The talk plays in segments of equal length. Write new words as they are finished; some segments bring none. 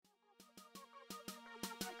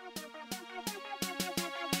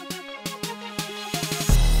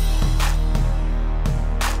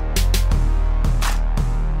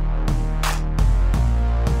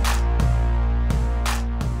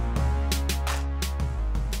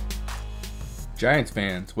Giants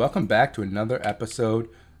fans, welcome back to another episode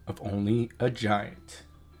of Only a Giant.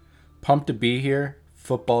 Pumped to be here.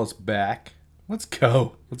 Football's back. Let's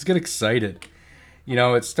go. Let's get excited.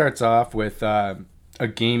 It starts off with a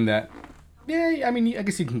game that, I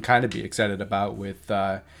guess you can kind of be excited about with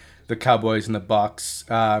the Cowboys and the Bucks.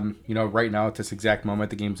 Right now at this exact moment,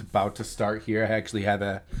 the game's about to start here. I actually have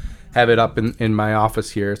it up in my office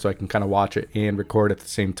here so I can kind of watch it and record at the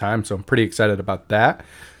same time. So I'm pretty excited about that.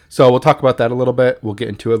 So we'll talk about that a little bit. We'll get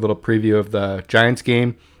into a little preview of the Giants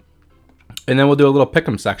game. And then we'll do a little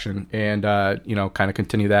pick'em section and, kind of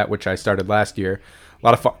continue that, which I started last year. A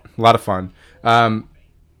lot of fun.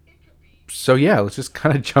 Let's just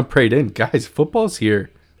kind of jump right in. Guys, football's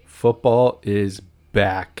here. Football is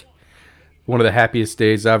back. One of the happiest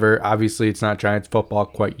days ever. Obviously, it's not Giants football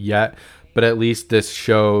quite yet, but at least this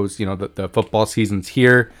shows, that the football season's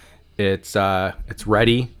here. It's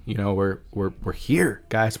ready. We're here,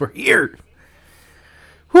 guys. We're here.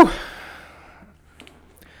 Whew.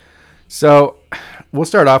 So we'll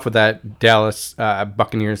start off with that Dallas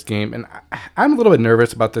Buccaneers game, and I'm a little bit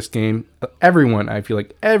nervous about this game. I feel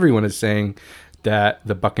like everyone is saying that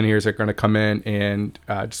the Buccaneers are going to come in and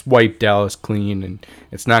just wipe Dallas clean, and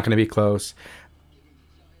it's not going to be close.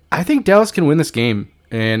 I think Dallas can win this game.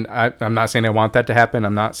 And I'm not saying I want that to happen.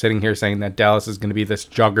 I'm not sitting here saying that Dallas is going to be this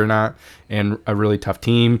juggernaut and a really tough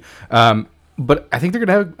team. But I think they're going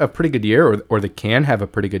to have a pretty good year, or they can have a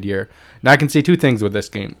pretty good year. Now I can see two things with this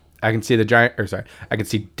game. I can see I can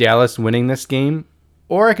see Dallas winning this game,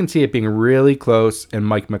 or I can see it being really close and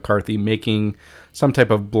Mike McCarthy making some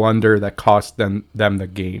type of blunder that costs them the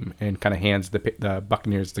game and kind of hands the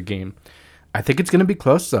Buccaneers the game. I think it's going to be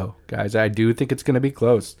close, though, guys. I do think it's going to be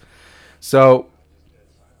close. So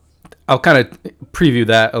I'll kind of preview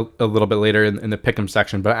that a little bit later in the pick'em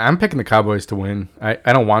section, but I'm picking the Cowboys to win. I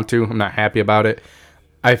don't want to. I'm not happy about it.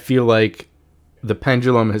 I feel like the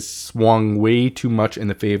pendulum has swung way too much in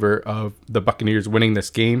the favor of the Buccaneers winning this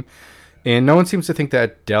game, and no one seems to think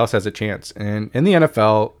that Dallas has a chance. And in the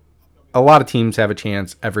NFL, a lot of teams have a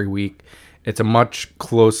chance every week. It's a much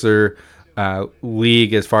closer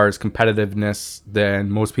league as far as competitiveness than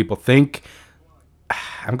most people think.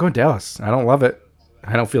 I'm going Dallas. I don't love it.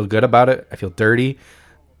 I don't feel good about it. I feel dirty.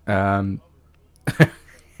 It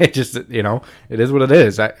just, it is what it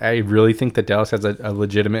is. I really think that Dallas has a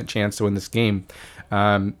legitimate chance to win this game.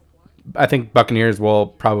 I think Buccaneers will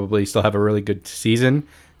probably still have a really good season.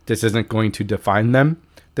 This isn't going to define them,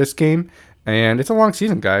 this game. And it's a long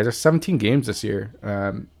season, guys. There's 17 games this year.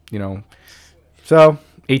 So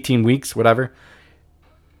 18 weeks, whatever.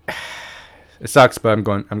 It sucks, but I'm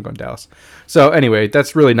going Dallas. So anyway,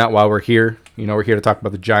 that's really not why we're here. We're here to talk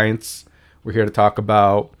about the Giants. We're here to talk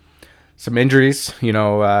about some injuries.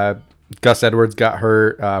 Gus Edwards got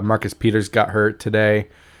hurt. Marcus Peters got hurt today.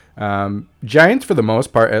 Giants, for the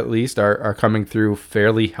most part, at least, are coming through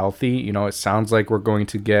fairly healthy. It sounds like we're going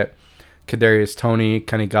to get Kadarius Toney,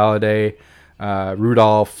 Kenny Golladay,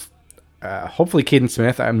 Rudolph, hopefully Caden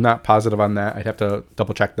Smith. I'm not positive on that. I'd have to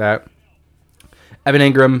double check that. Evan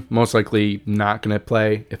Ingram, most likely not going to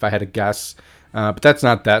play, if I had to guess. But that's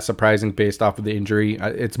not that surprising based off of the injury.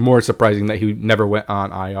 It's more surprising that he never went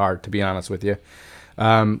on IR, to be honest with you.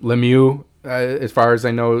 Lemieux, as far as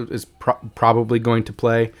I know, is probably going to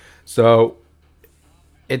play. So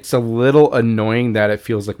it's a little annoying that it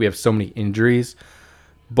feels like we have so many injuries.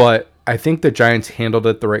 But I think the Giants handled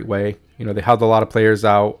it the right way. They held a lot of players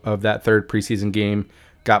out of that third preseason game,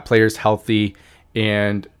 got players healthy,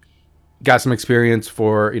 and got some experience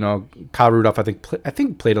for, Kyle Rudolph, I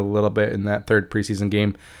think played a little bit in that third preseason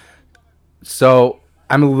game. So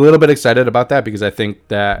I'm a little bit excited about that because I think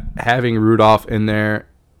that having Rudolph in there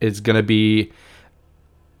is going to be,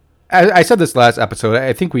 I said this last episode,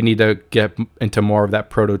 I think we need to get into more of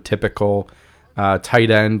that prototypical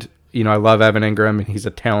tight end. I love Evan Ingram, and he's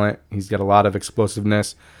a talent. He's got a lot of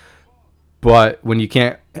explosiveness. But when you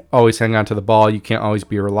can't always hang on to the ball, you can't always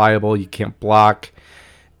be reliable, you can't block.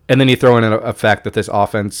 And then you throw in a fact that this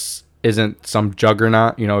offense isn't some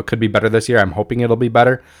juggernaut. It could be better this year. I'm hoping it'll be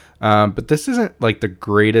better. But this isn't like the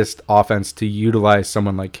greatest offense to utilize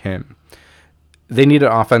someone like him. They need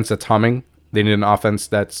an offense that's humming. He needs an offense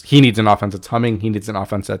that's humming. He needs an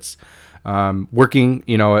offense that's working,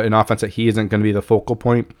 an offense that he isn't going to be the focal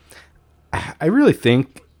point. I really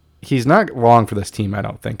think he's not long for this team, I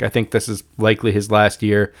don't think. I think this is likely his last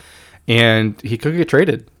year, and he could get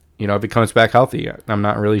traded. If he comes back healthy. I'm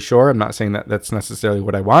not really sure. I'm not saying that that's necessarily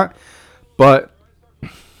what I want, but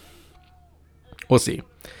we'll see.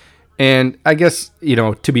 And I guess,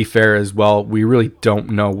 to be fair as well, we really don't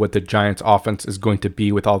know what the Giants offense is going to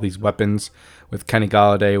be with all these weapons, with Kenny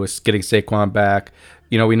Golladay, with getting Saquon back,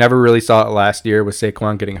 We never really saw it last year with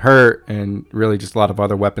Saquon getting hurt and really just a lot of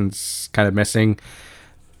other weapons kind of missing.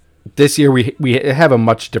 This year we have a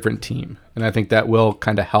much different team, and I think that will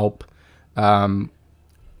kind of help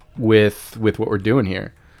with what we're doing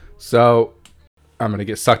here. So I'm gonna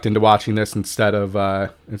get sucked into watching this instead of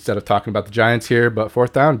talking about the Giants here. But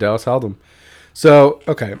fourth down, Dallas held them. So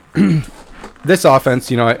okay, this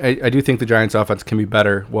offense, I do think the Giants' offense can be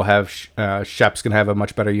better. We'll have Shep's gonna have a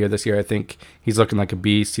much better year this year. I think he's looking like a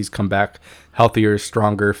beast. He's come back healthier,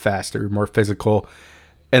 stronger, faster, more physical.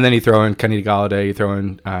 And then you throw in Kenny Golladay, you throw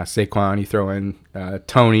in Saquon, you throw in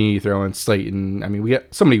Tony, you throw in Slayton. I mean, we got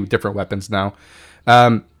so many different weapons now.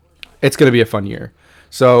 It's going to be a fun year.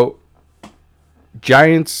 So,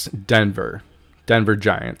 Giants, Denver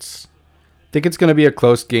Giants. I think it's going to be a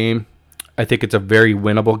close game. I think it's a very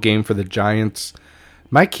winnable game for the Giants.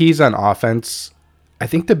 My keys on offense, I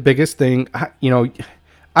think the biggest thing,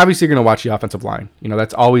 obviously you're going to watch the offensive line.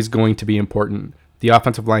 That's always going to be important. The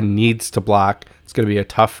offensive line needs to block. It's going to be a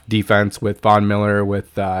tough defense with Von Miller,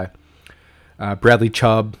 with Bradley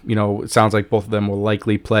Chubb. It sounds like both of them will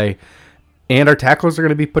likely play. And our tackles are going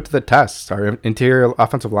to be put to the test. Our interior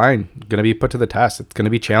offensive line going to be put to the test. It's going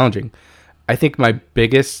to be challenging. I think my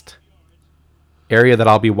biggest area that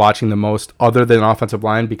I'll be watching the most, other than offensive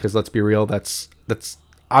line, because let's be real, that's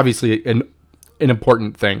obviously an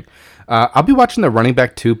important thing. I'll be watching the running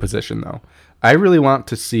back 2 position, though. I really want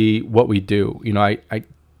to see what we do. I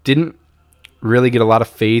didn't really get a lot of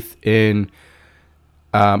faith in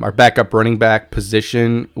our backup running back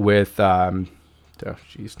position with, now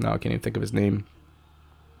I can't even think of his name.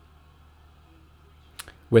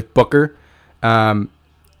 With Booker.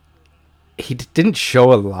 He didn't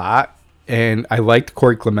show a lot, and I liked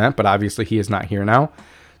Corey Clement, but obviously he is not here now.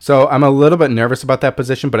 So I'm a little bit nervous about that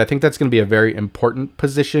position, but I think that's going to be a very important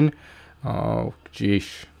position. Oh,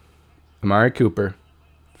 geesh. Amari Cooper,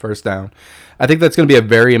 first down. I think that's going to be a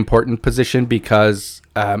very important position because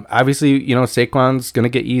obviously, Saquon's going to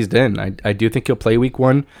get eased in. I do think he'll play week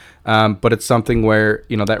 1, but it's something where,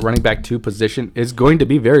 that running back 2 position is going to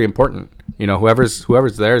be very important. Whoever's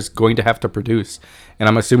there is going to have to produce, and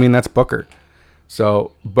I'm assuming that's Booker.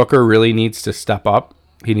 So Booker really needs to step up.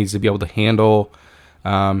 He needs to be able to handle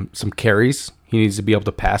some carries. He needs to be able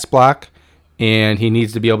to pass block, and he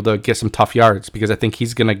needs to be able to get some tough yards because I think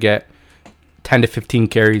he's going to get 10 to 15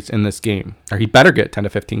 carries in this game, or he better get 10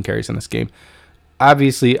 to 15 carries in this game.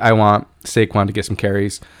 Obviously, I want Saquon to get some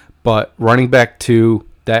carries, but running back 2,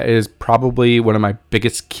 that is probably one of my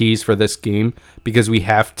biggest keys for this game because we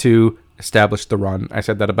have to establish the run. I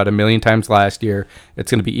said that about a million times last year.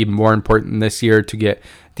 It's going to be even more important this year to get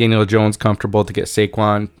Daniel Jones comfortable, to get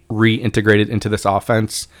Saquon reintegrated into this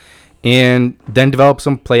offense, and then develop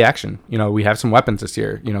some play action. We have some weapons this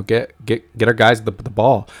year. Get our guys the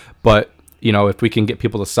ball, but if we can get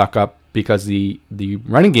people to suck up because the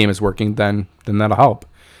running game is working, then that'll help.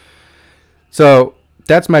 So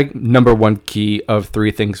that's my number 1 key of 3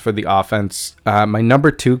 things for the offense. My number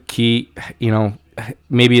 2 key,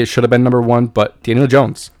 maybe it should have been number 1, but Daniel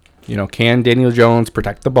Jones. Can Daniel Jones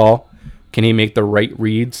protect the ball? Can he make the right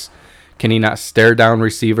reads? Can he not stare down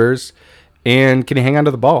receivers? And can he hang on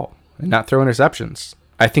to the ball and not throw interceptions?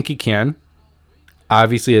 I think he can.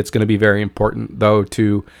 Obviously, it's going to be very important, though,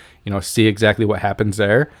 to see exactly what happens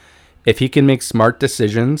there. If he can make smart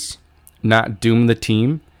decisions, not doom the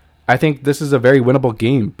team, I think this is a very winnable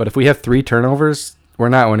game. But if we have 3 turnovers, we're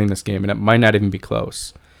not winning this game, and it might not even be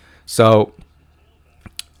close. So,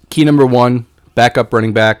 key number 1, backup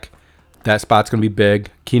running back. That spot's going to be big.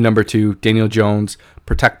 Key number 2, Daniel Jones,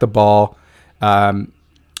 protect the ball,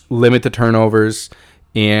 limit the turnovers,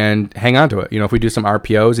 and hang on to it. If we do some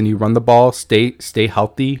RPOs and you run the ball, stay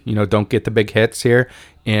healthy. Don't get the big hits here,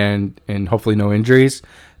 and hopefully no injuries.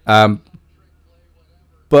 But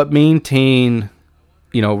maintain,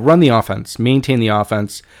 run the offense. Maintain the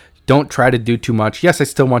offense. Don't try to do too much. Yes, I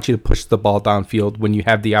still want you to push the ball downfield when you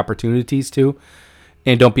have the opportunities to,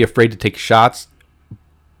 and don't be afraid to take shots.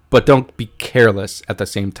 But don't be careless at the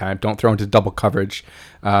same time. Don't throw into double coverage.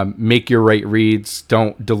 Make your right reads.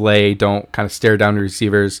 Don't delay. Don't kind of stare down the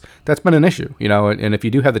receivers. That's been an issue, and if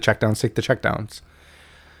you do have the checkdowns, take the checkdowns.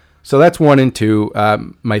 So that's 1 and 2.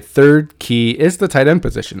 My third key is the tight end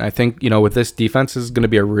position. I think, with this defense, this is going to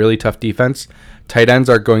be a really tough defense. Tight ends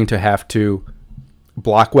are going to have to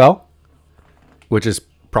block well, which is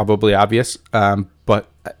probably obvious.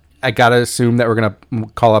 But I got to assume that we're going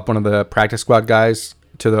to call up one of the practice squad guys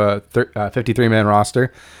to the 53-man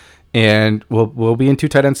roster, and we'll be in 2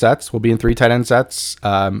 tight end sets. We'll be in 3 tight end sets.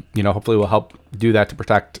 Hopefully we'll help do that to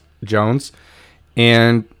protect Jones.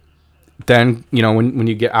 And then, when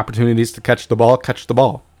you get opportunities to catch the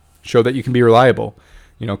ball. Show that you can be reliable.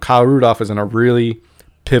 Kyle Rudolph is in a really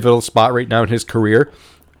pivotal spot right now in his career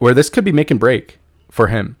where this could be make and break for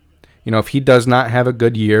him. If he does not have a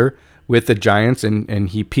good year with the Giants and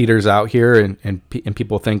he peters out here and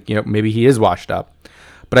people think, maybe he is washed up.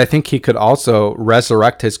 But I think he could also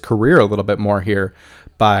resurrect his career a little bit more here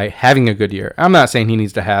by having a good year. I'm not saying he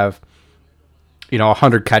needs to have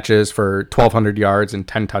 100 catches for 1,200 yards and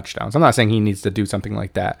 10 touchdowns. I'm not saying he needs to do something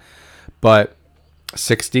like that. But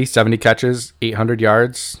 60, 70 catches, 800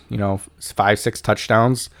 yards, 5-6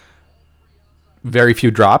 touchdowns, very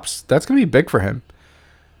few drops. That's going to be big for him.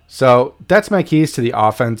 So that's my keys to the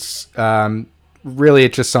offense. Really,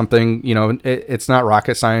 it's just something, it's not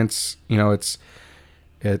rocket science.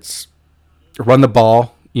 It's run the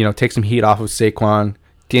ball, take some heat off of Saquon,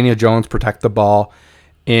 Daniel Jones, protect the ball,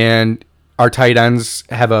 and our tight ends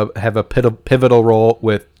have a pivotal role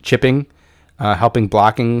with chipping, helping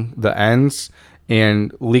blocking the ends,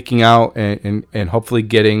 and leaking out and hopefully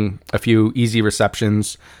getting a few easy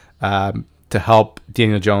receptions to help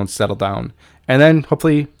Daniel Jones settle down. And then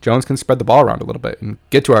hopefully Jones can spread the ball around a little bit and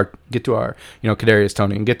get to our Kadarius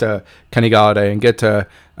Toney and get to Kenny Golladay and get to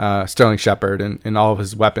Sterling Shepard and all of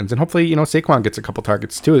his weapons. And hopefully, Saquon gets a couple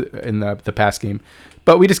targets too in the pass game.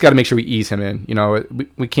 But we just got to make sure we ease him in.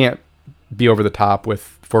 We can't be over the top with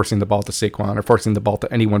forcing the ball to Saquon or forcing the ball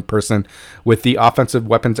to any one person. With the offensive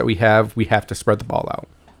weapons that we have to spread the ball out.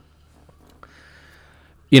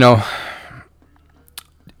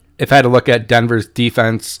 If I had to look at Denver's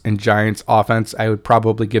defense and Giants' offense, I would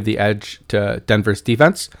probably give the edge to Denver's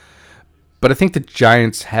defense. But I think the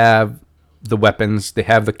Giants have the weapons. They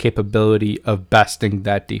have the capability of besting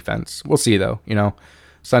that defense. We'll see, though.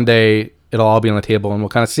 Sunday, it'll all be on the table, and we'll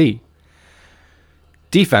kind of see.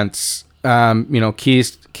 Defense,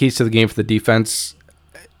 keys to the game for the defense.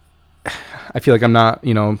 I feel like I'm not,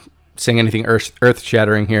 saying anything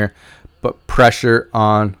earth-shattering here, but pressure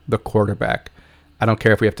on the quarterback. I don't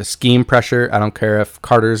care if we have to scheme pressure. I don't care if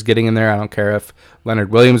Carter's getting in there. I don't care if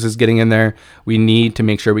Leonard Williams is getting in there. We need to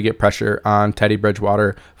make sure we get pressure on Teddy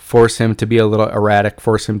Bridgewater, force him to be a little erratic,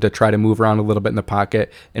 force him to try to move around a little bit in the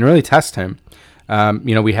pocket, and really test him.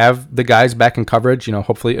 We have the guys back in coverage.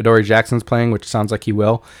 Hopefully Adoree Jackson's playing, which sounds like he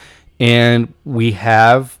will. And we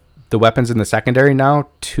have the weapons in the secondary now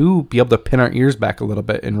to be able to pin our ears back a little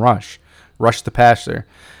bit and rush the passer.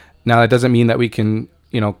 Now, that doesn't mean that we can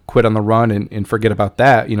quit on the run and forget about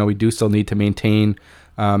that. We do still need to maintain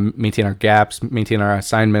our gaps, maintain our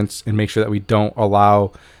assignments, and make sure that we don't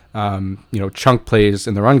allow, chunk plays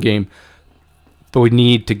in the run game. But we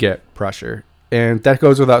need to get pressure. And that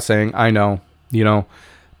goes without saying, I know,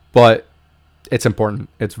 but it's important.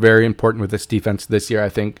 It's very important with this defense this year, I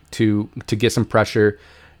think, to get some pressure,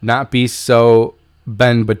 not be so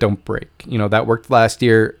bend but don't break. That worked last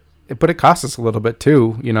year, but it cost us a little bit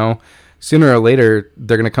too, Sooner or later,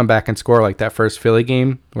 they're going to come back and score like that first Philly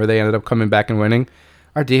game where they ended up coming back and winning.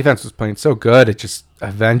 Our defense was playing so good, it just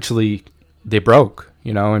eventually they broke,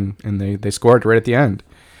 and they scored right at the end.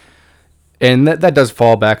 And that does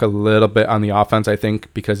fall back a little bit on the offense, I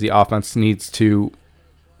think, because the offense needs to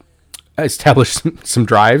establish some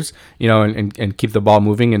drives, and keep the ball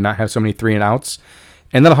moving and not have so many 3-and-outs.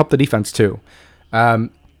 And that'll help the defense too.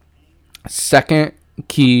 Second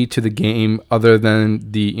key to the game, other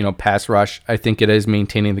than the pass rush, I think it is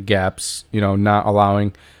maintaining the gaps, not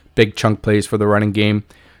allowing big chunk plays for the running game.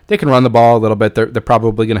 They can run the ball a little bit. They're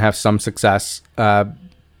probably going to have some success,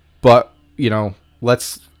 but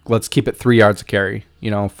let's keep it 3 yards a carry,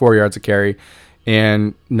 4 yards a carry,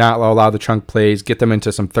 and not allow the chunk plays. Get them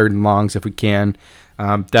into some 3rd and longs if we can.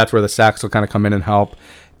 That's where the sacks will kind of come in and help.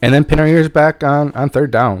 And then pin our ears back on 3rd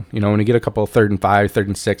down. When you get a couple of 3rd and 5, 3rd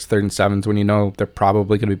and 6, 3rd and 7s, when they're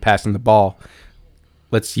probably going to be passing the ball,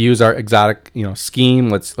 let's use our exotic, scheme.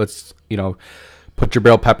 Let's put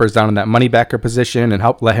Jabril Peppers down in that money backer position and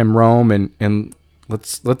help let him roam and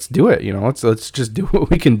let's do it. Let's just do what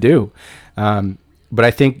we can do. But I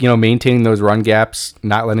think maintaining those run gaps,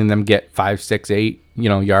 not letting them get 5, 6, 8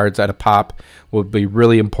 yards at a pop will be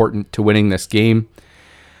really important to winning this game.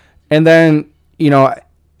 And then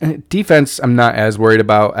defense, I'm not as worried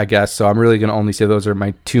about, I guess. So I'm really going to only say those are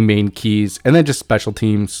my 2 main keys. And then just special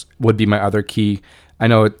teams would be my other key. I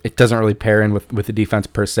know it doesn't really pair in with the defense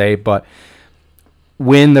per se, but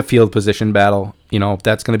win the field position battle.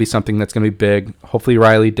 That's going to be something that's going to be big. Hopefully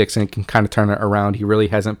Riley Dixon can kind of turn it around. He really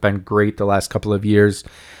hasn't been great the last couple of years,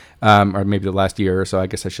 or maybe the last year or so, I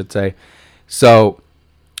guess I should say. So,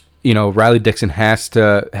 Riley Dixon has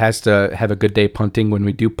to have a good day punting when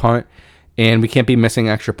we do punt. And we can't be missing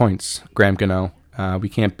extra points, Graham Gano. We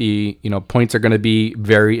can't be, points are going to be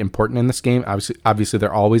very important in this game. Obviously,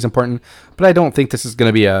 they're always important. But I don't think this is going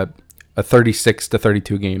to be a a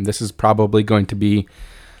 36-32 game. This is probably going to be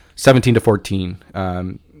 17-14,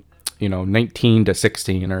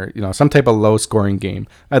 19-16, or some type of low scoring game.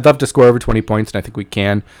 I'd love to score over 20 points, and I think we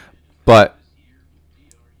can, but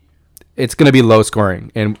it's going to be low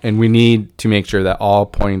scoring, and we need to make sure that all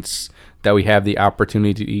points that we have the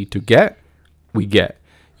opportunity to get, we get.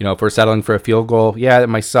 If we're settling for a field goal, yeah, it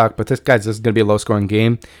might suck, but this is going to be a low scoring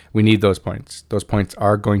game. We need those points. Those points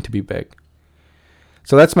are going to be big.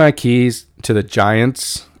 So that's my keys to the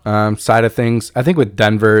Giants side of things. I think with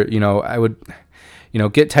Denver, I would,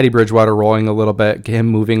 get Teddy Bridgewater rolling a little bit, get him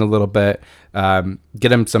moving a little bit,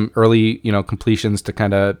 get him some early, completions to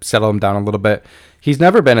kind of settle him down a little bit. He's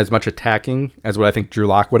never been as much attacking as what I think Drew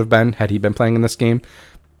Lock would have been had he been playing in this game.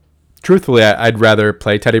 Truthfully, I'd rather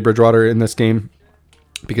play Teddy Bridgewater in this game,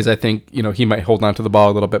 because I think, he might hold on to the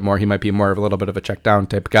ball a little bit more. He might be more of a little bit of a check down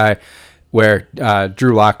type guy, where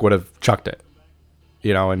Drew Lock would have chucked it,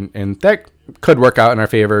 and that could work out in our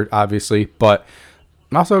favor, obviously, but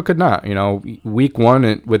also it could not. Week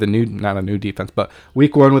one with not a new defense, but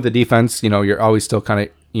week one with the defense, you're always still kind of,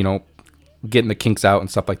 getting the kinks out and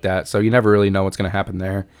stuff like that. So you never really know what's going to happen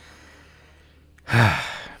there.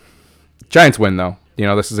 Giants win, though.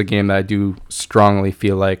 This is a game that I do strongly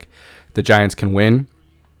feel like the Giants can win.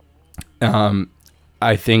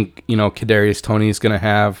 I think, Kadarius Toney is going to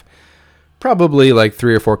have probably like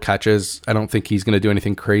 3 or 4 catches. I don't think he's going to do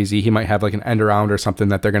anything crazy. He might have like an end around or something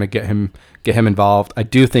that they're going to get him involved. I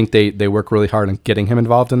do think they work really hard on getting him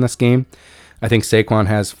involved in this game. I think Saquon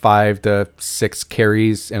has 5 to 6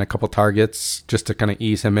 carries and a couple targets just to kind of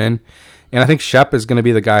ease him in. And I think Shep is going to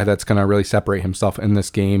be the guy that's going to really separate himself in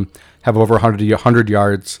this game, have over 100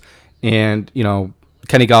 yards. And,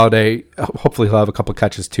 Kenny Golladay, hopefully he'll have a couple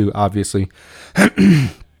catches too, obviously.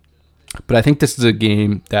 But I think this is a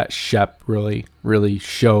game that Shep really, really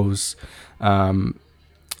shows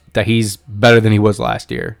that he's better than he was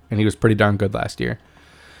last year. And he was pretty darn good last year.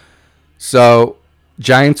 So,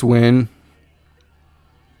 Giants win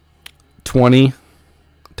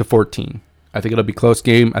 20-14. I think it'll be a close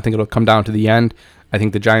game. I think it'll come down to the end. I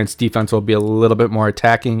think the Giants defense will be a little bit more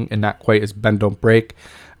attacking and not quite as bend don't break.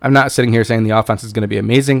 I'm not sitting here saying the offense is going to be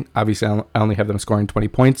amazing. Obviously, I only have them scoring 20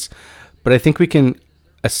 points, but I think we can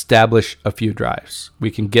establish a few drives.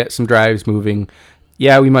 We can get some drives moving.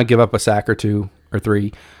 Yeah, we might give up a sack or 2 or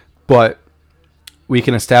 3, but we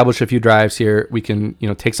can establish a few drives here. We can,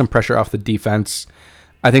 take some pressure off the defense.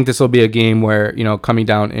 I think this will be a game where, coming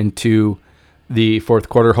down into the fourth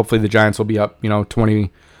quarter, hopefully the Giants will be up,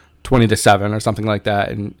 20-7 or something like that.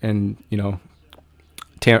 And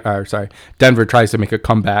Denver tries to make a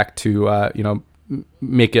comeback to,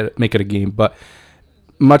 make it a game. But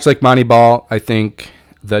much like Moneyball, I think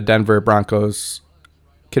the Denver Broncos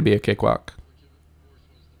could be a cakewalk.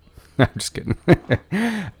 I'm just kidding.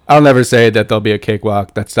 I'll never say that they'll be a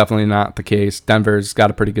cakewalk. That's definitely not the case. Denver's got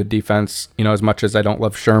a pretty good defense. As much as I don't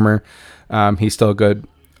love Shermer, he's still a good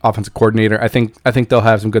offensive coordinator. I think they'll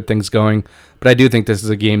have some good things going. But I do think this is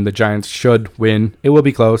a game the Giants should win. It will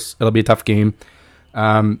be close. It'll be a tough game.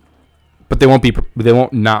 But they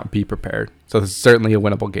won't not be prepared. So this is certainly a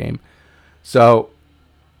winnable game. So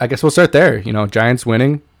I guess we'll start there. Giants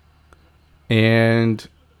winning and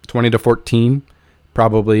 20-14.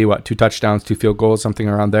 Probably 2 touchdowns, 2 field goals, something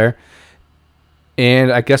around there. And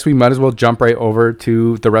I guess we might as well jump right over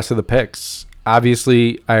to the rest of the picks.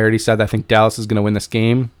 Obviously, I already said that I think Dallas is going to win this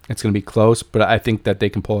game. It's going to be close, but I think that they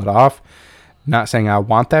can pull it off. Not saying I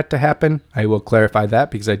want that to happen. I will clarify that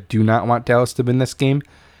because I do not want Dallas to win this game.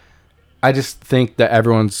 I just think that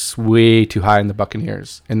everyone's way too high in the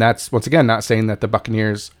Buccaneers. And that's, once again, not saying that the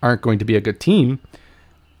Buccaneers aren't going to be a good team.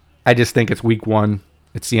 I just think it's week 1.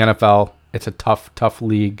 It's the NFL. It's a tough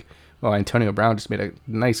league. Well, Antonio Brown just made a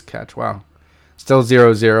nice catch. Wow. Still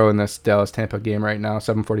 0-0 in this Dallas-Tampa game right now.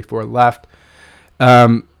 7:44 left. But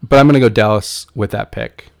I'm going to go Dallas with that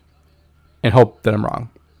pick and hope that I'm wrong.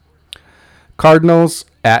 Cardinals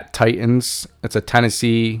at Titans. It's a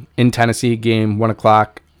Tennessee game, 1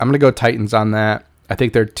 o'clock. I'm going to go Titans on that. I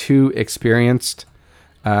think they're too experienced.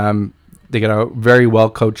 They got a very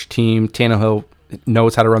well-coached team. Tannehill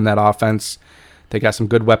knows how to run that offense. They got some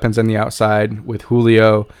good weapons on the outside with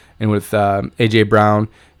Julio and with A.J. Brown.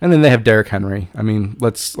 And then they have Derrick Henry. I mean,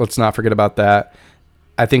 let's not forget about that.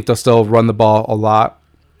 I think they'll still run the ball a lot.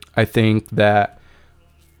 I think that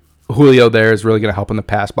Julio there is really going to help in the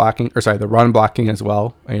the run blocking as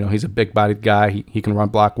well. He's a big-bodied guy. He can run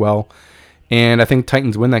block well. And I think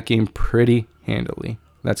Titans win that game pretty handily.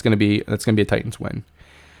 That's going to be a Titans win.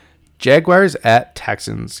 Jaguars at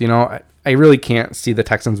Texans. I really can't see the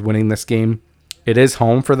Texans winning this game. It is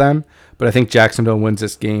home for them, but I think Jacksonville wins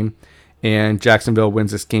this game. and Jacksonville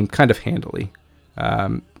wins this game kind of handily.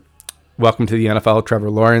 Welcome to the NFL, Trevor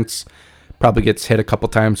Lawrence. Probably gets hit a couple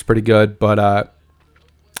times pretty good, but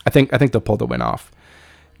I think they'll pull the win off.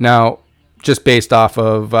 Now, just based off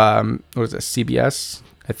of, what was it, CBS,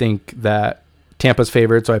 I think that Tampa's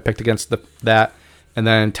favored, so I picked against that. And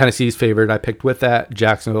then Tennessee's favored, I picked with that.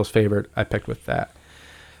 Jacksonville's favored, I picked with that.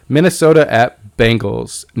 Minnesota at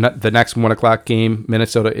Bengals. The next 1 o'clock game,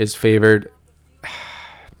 Minnesota is favored.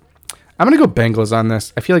 I'm going to go Bengals on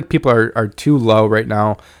this. I feel like people are too low right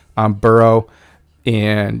now on Burrow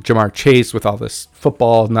and Jamar Chase with all this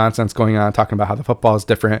football nonsense going on, talking about how the football is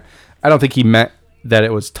different. I don't think he meant that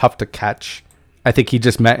it was tough to catch. I think he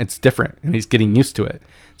just meant it's different, and he's getting used to it.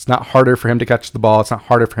 It's not harder for him to catch the ball. It's not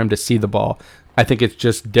harder for him to see the ball. I think it's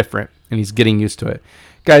just different, and he's getting used to it.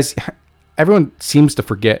 Guys, everyone seems to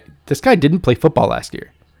forget this guy didn't play football last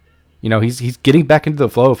year. You know, he's getting back into the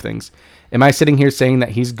flow of things. Am I sitting here saying that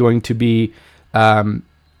he's going to be a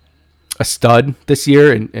stud this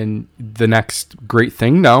year and the next great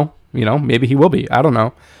thing? No. You know, maybe he will be. I don't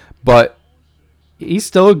know. But he's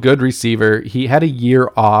still a good receiver. He had a year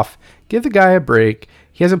off. Give the guy a break.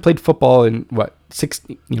 He hasn't played football in,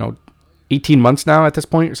 18 months now at this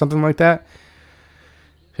point or something like that.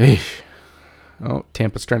 Oh,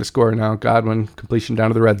 Tampa's trying to score now. Godwin, completion down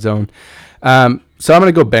to the red zone. So I'm going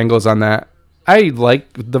to go Bengals on that. I like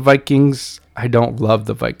the Vikings. I don't love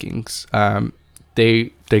the Vikings.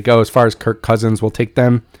 They go as far as Kirk Cousins will take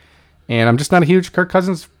them. And I'm just not a huge Kirk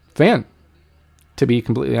Cousins fan, to be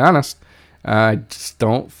completely honest. I just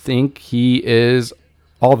don't think he is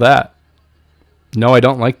all that. No, I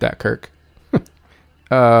don't like that, Kirk.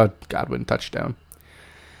 Godwin, touchdown.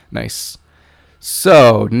 Nice.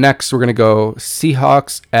 So, next we're going to go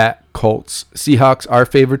Seahawks at Colts. Seahawks are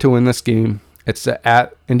favored to win this game. It's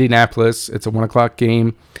at Indianapolis. It's a 1 o'clock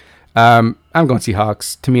game. I'm going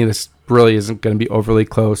Seahawks. To me, this really isn't going to be overly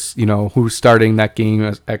close. You know, who's starting that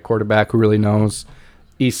game at quarterback? Who really knows?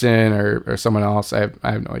 Eason or someone else? I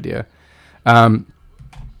have no idea.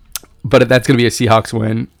 But that's going to be a Seahawks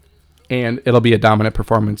win, and it'll be a dominant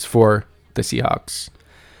performance for the Seahawks.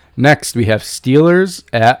 Next, we have Steelers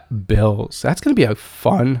at Bills. That's going to be a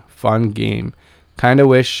fun game. Kind of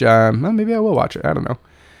wish, maybe I will watch it. I don't know.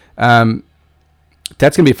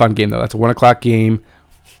 That's going to be a fun game, though. That's a 1 o'clock game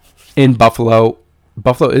in Buffalo.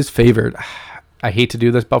 Buffalo is favored. I hate to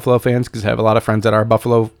do this, Buffalo fans, because I have a lot of friends that are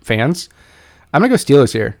Buffalo fans. I'm going to go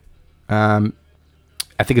Steelers here.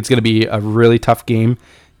 I think it's going to be a really tough game.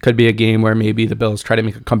 Could be a game where maybe the Bills try to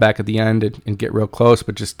make a comeback at the end and get real close,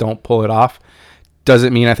 but just don't pull it off.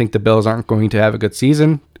 Doesn't mean I think the Bills aren't going to have a good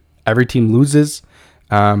season. Every team loses.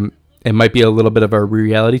 It might be a little bit of a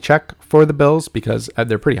reality check for the Bills because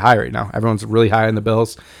they're pretty high right now. Everyone's really high on the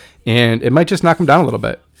Bills, and it might just knock them down a little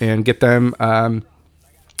bit and get them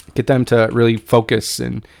to really focus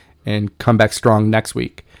and come back strong next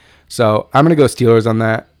week. So I'm going to go Steelers on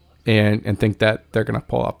that and think that they're going to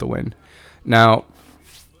pull off the win. Now,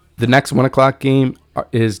 the next 1 o'clock game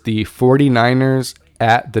is the 49ers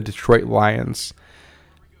at the Detroit Lions.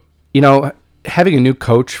 You know, having a new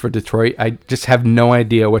coach for Detroit, I just have no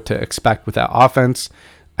idea what to expect with that offense.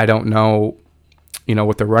 I don't know,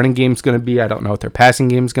 what their running game is going to be. I don't know what their passing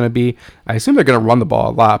game is going to be. I assume they're going to run the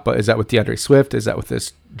ball a lot, but is that with DeAndre Swift? Is that with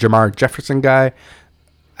this Jamar Jefferson guy?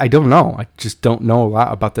 I don't know. I just don't know a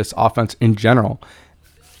lot about this offense in general.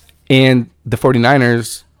 And the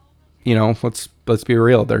 49ers, let's be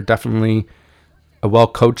real. They're definitely a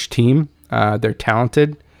well-coached team. They're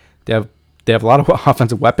talented. They have a lot of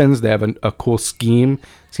offensive weapons. They have a cool scheme.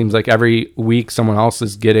 Seems like every week someone else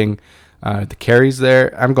is getting the carries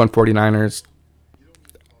there. I'm going 49ers.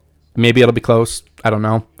 Maybe it'll be close. I don't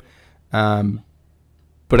know.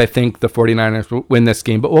 But I think the 49ers will win this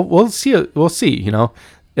game. But we'll see. We'll see.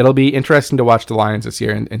 It'll be interesting to watch the Lions this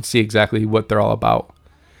year and see exactly what they're all about.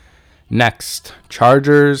 Next,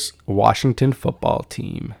 Chargers, Washington football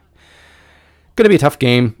team. Going to be a tough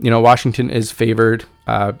game. Washington is favored.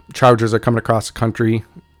 Chargers are coming across the country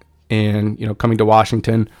and, coming to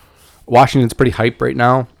Washington. Washington's pretty hyped right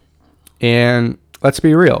now. And let's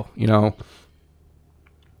be real,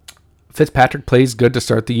 Fitzpatrick plays good to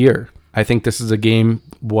start the year. I think this is a game,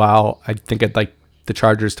 while I think I'd like the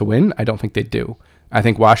Chargers to win, I don't think they do. I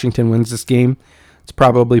think Washington wins this game. It's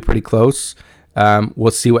probably pretty close.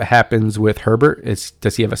 We'll see what happens with Herbert.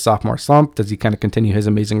 Does he have a sophomore slump? Does he kind of continue his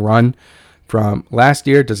amazing run from last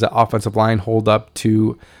year? Does the offensive line hold up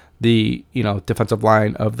to the defensive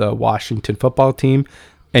line of the Washington football team?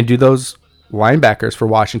 And do those linebackers for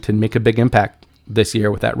Washington make a big impact this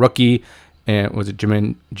year with that rookie? And was it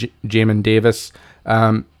Jamin Davis?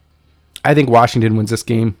 I think Washington wins this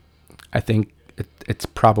game. I think it's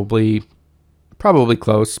probably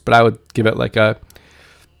close, but I would give it like a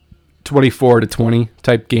 24-20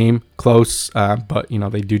 type game, close, but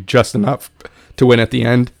they do just enough to win at the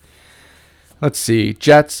end. Let's see,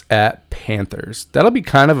 Jets at Panthers. That'll be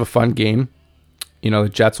kind of a fun game. The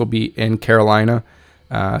Jets will be in Carolina.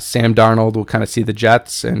 Sam Darnold will kind of see the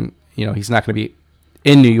Jets, and he's not going to be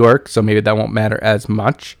in New York, so maybe that won't matter as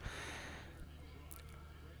much.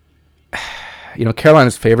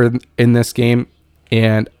 Carolina's favored in this game,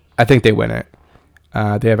 and I think they win it.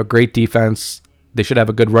 They have a great defense. They should have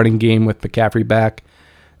a good running game with McCaffrey back.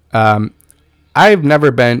 I've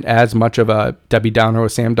never been as much of a Debbie Downer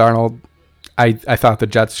with Sam Darnold. I thought the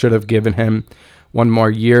Jets should have given him one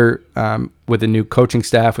more year with a new coaching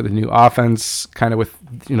staff, with a new offense, kind of with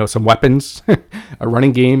some weapons, a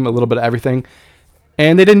running game, a little bit of everything,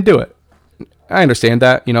 and they didn't do it. I understand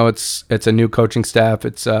that. It's a new coaching staff.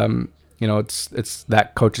 It's it's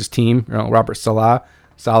that coach's team. Robert Saleh,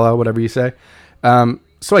 whatever you say.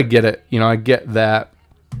 So I get it. I get that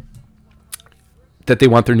they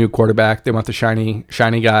want their new quarterback. They want the shiny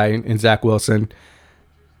guy in Zach Wilson.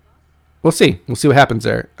 We'll see. We'll see what happens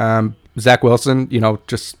there. Zach Wilson,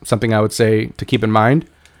 just something I would say to keep in mind.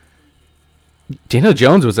 Daniel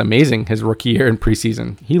Jones was amazing his rookie year in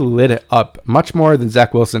preseason. He lit it up much more than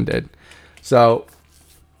Zach Wilson did. So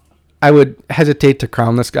I would hesitate to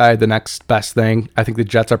crown this guy the next best thing. I think the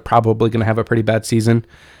Jets are probably going to have a pretty bad season.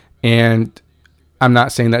 And I'm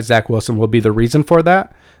not saying that Zach Wilson will be the reason for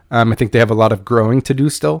that. I think they have a lot of growing to do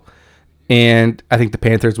still. And I think the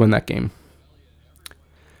Panthers win that game.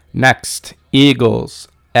 Next, Eagles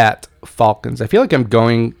at Falcons. I feel like I'm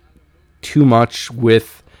going too much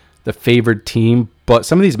with the favored team, but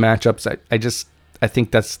some of these matchups, I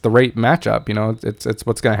think that's the right matchup. It's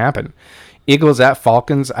what's going to happen. Eagles at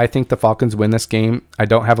Falcons. I think the Falcons win this game. I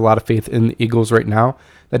don't have a lot of faith in the Eagles right now.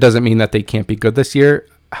 That doesn't mean that they can't be good this year.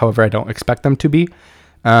 However, I don't expect them to be.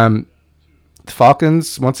 The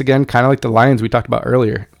Falcons, once again, kind of like the Lions we talked about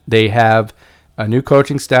earlier. They have a new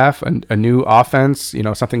coaching staff, a new offense,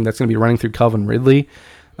 something that's going to be running through Calvin Ridley.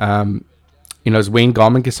 As Wayne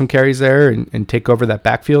Gallman gets some carries there and take over that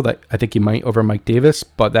backfield, I think he might over Mike Davis,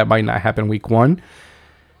 but that might not happen week one.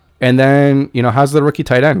 And then, how's the rookie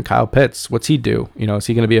tight end, Kyle Pitts? What's he do? Is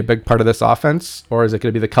he going to be a big part of this offense, or is it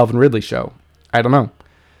going to be the Calvin Ridley show? I don't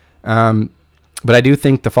know. But I do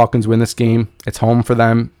think the Falcons win this game. It's home for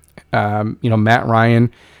them. Matt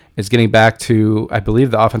Ryan is getting back to, I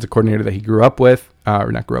believe, the offensive coordinator that he grew up with,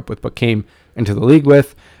 or not grew up with, but came into the league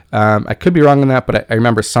with. I could be wrong on that, but I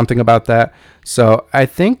remember something about that. So I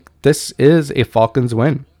think this is a Falcons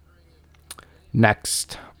win.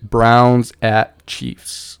 Next, Browns at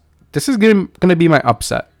Chiefs. This is going to be my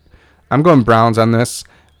upset. I'm going Browns on this.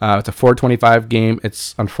 It's a 4:25 game.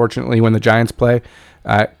 It's unfortunately when the Giants play.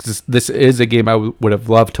 This is a game I would have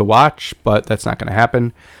loved to watch, but that's not going to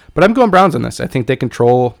happen. But I'm going Browns on this. I think they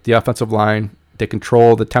control the offensive line. They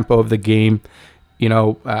control the tempo of the game.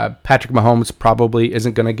 Patrick Mahomes probably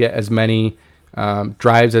isn't going to get as many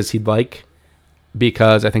drives as he'd like,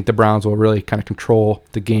 because I think the Browns will really kind of control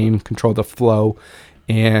the game, control the flow,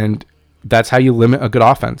 and that's how you limit a good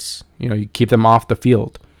offense. You keep them off the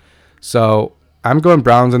field. So I'm going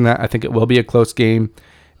Browns in that. I think it will be a close game.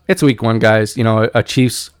 It's week one, guys. A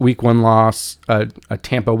Chiefs week one loss, a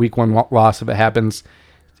Tampa week one loss if it happens.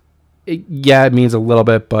 It means a little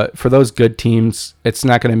bit, but for those good teams, it's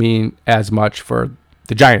not going to mean as much for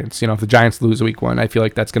the Giants. If the Giants lose week one, I feel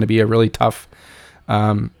like that's going to be a really tough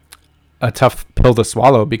pill to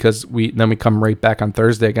swallow, because we come right back on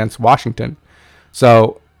Thursday against Washington.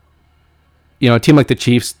 So, a team like the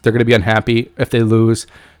Chiefs, they're going to be unhappy if they lose,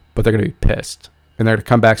 but they're going to be pissed. And they're going to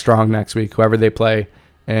come back strong next week, whoever they play,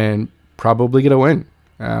 and probably get a win.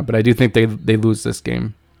 But I do think they lose this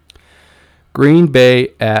game. Green Bay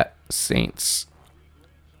at Saints.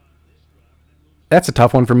 That's a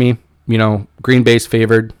tough one for me. Green Bay's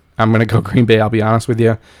favored. I'm going to go Green Bay, I'll be honest with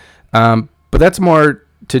you. But that's more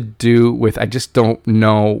to do with, I just don't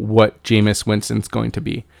know what Jameis Winston's going to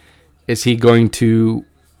be. Is he going to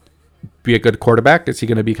be a good quarterback? Is he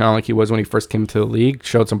going to be kind of like he was when he first came to the league,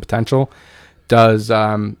 showed some potential? Does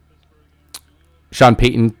Sean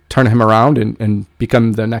Payton turn him around and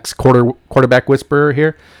become the next quarterback whisperer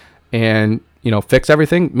here and, fix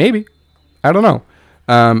everything? Maybe. I don't know.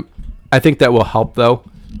 I think that will help, though,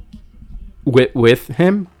 with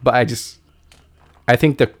him. But I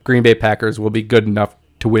think the Green Bay Packers will be good enough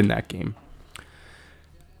to win that game.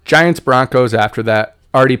 Giants Broncos after that.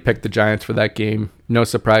 Already picked the Giants for that game. No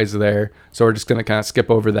surprise there. So we're just going to kind of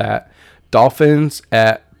skip over that. Dolphins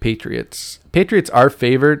at Patriots. Patriots are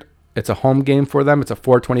favored. It's a home game for them. It's a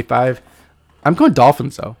 4:25. I'm going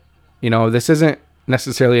Dolphins, though. This isn't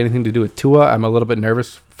necessarily anything to do with Tua. I'm a little bit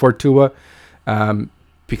nervous for Tua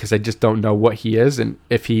because I just don't know what he is and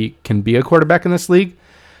if he can be a quarterback in this league.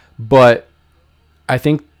 But I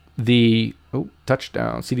think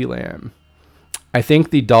touchdown, CeeDee Lamb. I think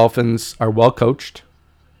the Dolphins are well coached.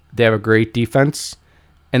 They have a great defense,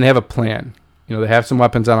 and they have a plan. They have some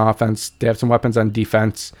weapons on offense. They have some weapons on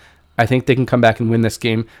defense. I think they can come back and win this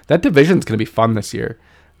game. That division's going to be fun this year.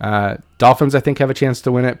 Dolphins, I think, have a chance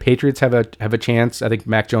to win it. Patriots have a chance. I think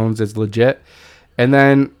Mac Jones is legit. And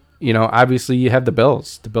then, obviously you have the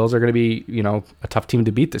Bills. The Bills are going to be, a tough team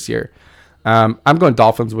to beat this year. I'm going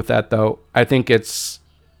Dolphins with that, though. I think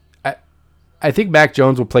I think Mac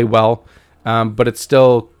Jones will play well, but it's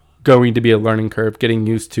still going to be a learning curve, getting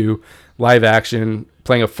used to live action,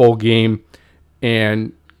 playing a full game,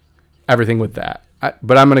 and everything with that.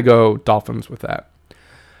 But I'm going to go Dolphins with that.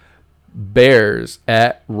 Bears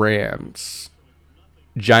at Rams.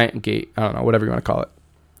 Giant Gate. I don't know, whatever you want to call it.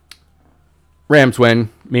 Rams win,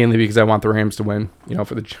 mainly because I want the Rams to win,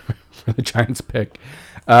 for the Giants pick.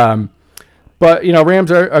 But,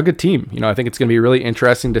 Rams are a good team. I think it's going to be really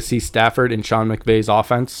interesting to see Stafford and Sean McVay's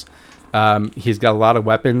offense. He's got a lot of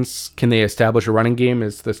weapons. Can they establish a running game?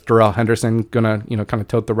 Is this Darrell Henderson going to, kind of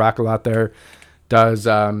tote the rock a lot there? Does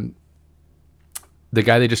the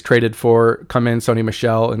guy they just traded for come in, Sony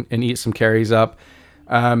Michel, and eat some carries up?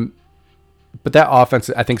 But that offense,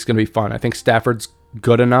 I think, is going to be fun. I think Stafford's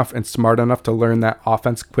good enough and smart enough to learn that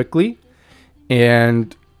offense quickly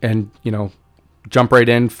and jump right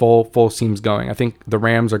in, full seams going. I think the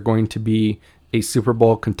Rams are going to be a Super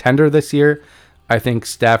Bowl contender this year. I think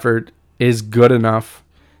Stafford is good enough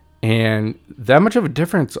and that much of a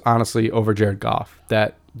difference, honestly, over Jared Goff,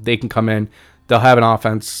 that they can come in, they'll have an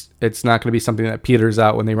offense. It's not going to be something that peters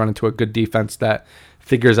out when they run into a good defense that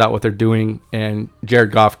figures out what they're doing, and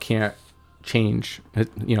Jared Goff can't change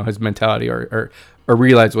his mentality or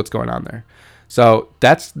realize what's going on there. So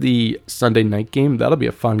that's the Sunday night game. That'll be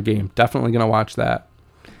a fun game. Definitely going to watch that.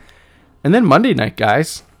 And then Monday night,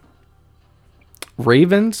 guys.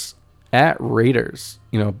 Ravens at Raiders.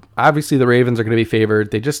 Obviously the Ravens are going to be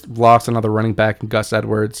favored. They just lost another running back in Gus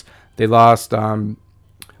Edwards. They lost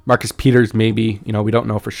Marcus Peters, maybe. We don't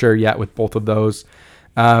know for sure yet with both of those.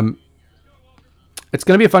 It's going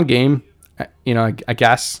to be a fun game. I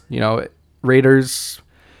guess. Raiders...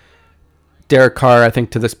 Derek Carr, I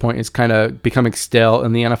think to this point, is kind of becoming stale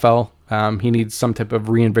in the NFL. He needs some type of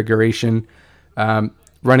reinvigoration.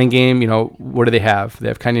 Running game, what do they have? They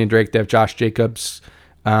have Kenyon Drake. They have Josh Jacobs.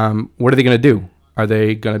 What are they going to do? Are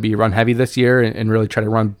they going to be run heavy this year and really try to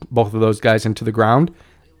run both of those guys into the ground?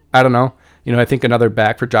 I don't know. I think another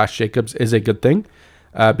back for Josh Jacobs is a good thing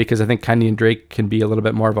because I think Kenyon Drake can be a little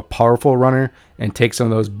bit more of a powerful runner and take some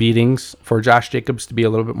of those beatings for Josh Jacobs to be a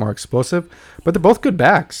little bit more explosive. But they're both good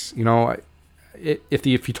backs. If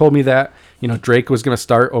you told me that Drake was going to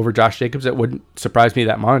start over Josh Jacobs, it wouldn't surprise me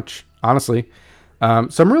that much, honestly. So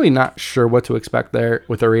I'm really not sure what to expect there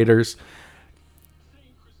with the Raiders.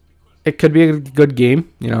 It could be a good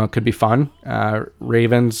game. It could be fun.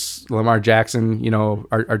 Ravens, Lamar Jackson,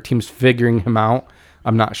 our team's figuring him out.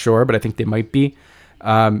 I'm not sure, but I think they might be.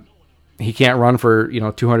 He can't run for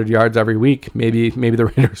 200 yards every week. Maybe the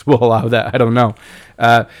Raiders will allow that. I don't know.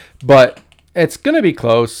 But it's going to be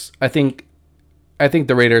close. I think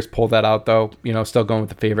the Raiders pulled that out, though. Still going with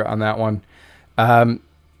the favorite on that one.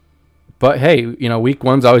 But hey, week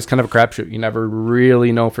one's always kind of a crapshoot. You never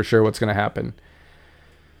really know for sure what's going to happen.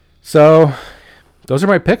 So those are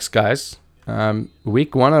my picks, guys.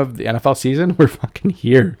 Week one of the NFL season, we're fucking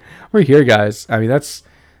here. We're here, guys. I mean, that's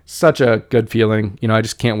such a good feeling. I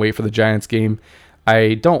just can't wait for the Giants game.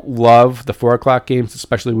 I don't love the 4 o'clock games,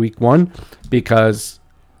 especially week one, because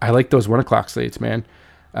I like those 1 o'clock slates, man.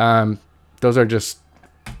 Those are just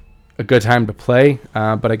a good time to play.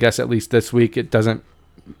 But I guess at least this week it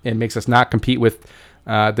makes us not compete with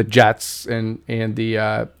the Jets and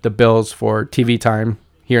the Bills for TV time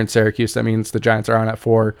here in Syracuse. That means the Giants are on at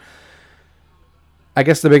 4. I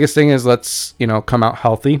guess the biggest thing is let's come out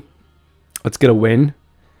healthy. Let's get a win.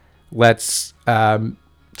 Let's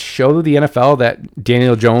show the NFL that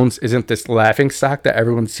Daniel Jones isn't this laughingstock that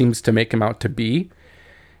everyone seems to make him out to be,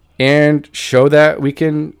 and show that we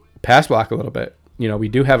can pass block a little bit. We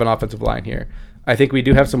do have an offensive line here. I think we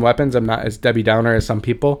do have some weapons. I'm not as Debbie Downer as some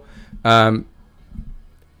people.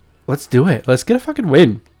 Let's do it. Let's get a fucking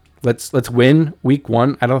win. Let's win week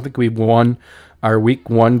one. I don't think we've won our week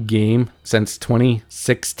one game since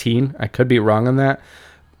 2016. I could be wrong on that,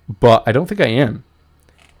 but I don't think I am.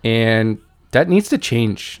 And that needs to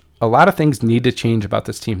change. A lot of things need to change about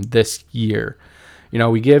this team this year.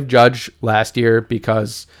 We gave Judge last year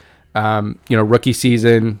because Rookie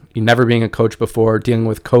season, never being a coach before, dealing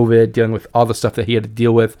with COVID, dealing with all the stuff that he had to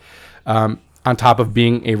deal with, on top of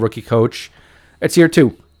being a rookie coach. It's year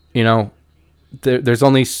 2. There's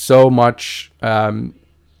only so much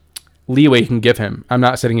leeway you can give him. I'm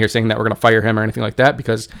not sitting here saying that we're going to fire him or anything like that,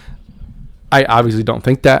 because I obviously don't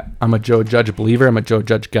think that. I'm a Joe Judge believer. I'm a Joe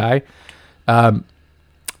Judge guy.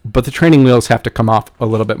 But the training wheels have to come off a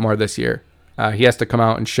little bit more this year. He has to come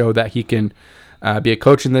out and show that he can be a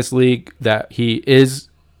coach in this league, that he is,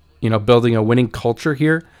 building a winning culture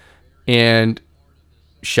here, and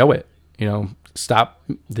show it. Stop.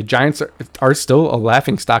 The Giants are still a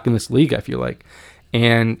laughing stock in this league, I feel like.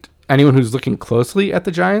 And anyone who's looking closely at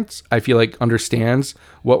the Giants, I feel like understands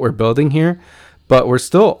what we're building here, but we're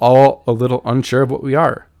still all a little unsure of what we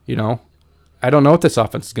are. I don't know what this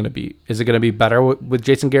offense is going to be. Is it going to be better with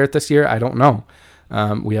Jason Garrett this year? I don't know.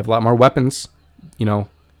 We have a lot more weapons,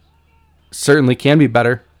 certainly can be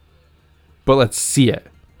better, but let's see it.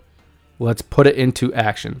 Let's put it into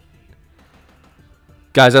action.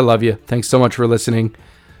 Guys, I love you. Thanks so much for listening.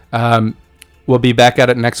 We'll be back at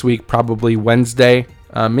it next week, probably Wednesday,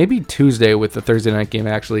 maybe Tuesday with the Thursday night game,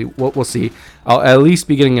 actually. We'll see. I'll at least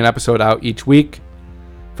be getting an episode out each week.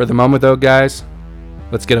 For the moment, though, guys,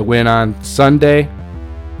 let's get a win on Sunday.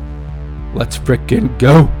 Let's frickin'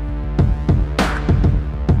 go.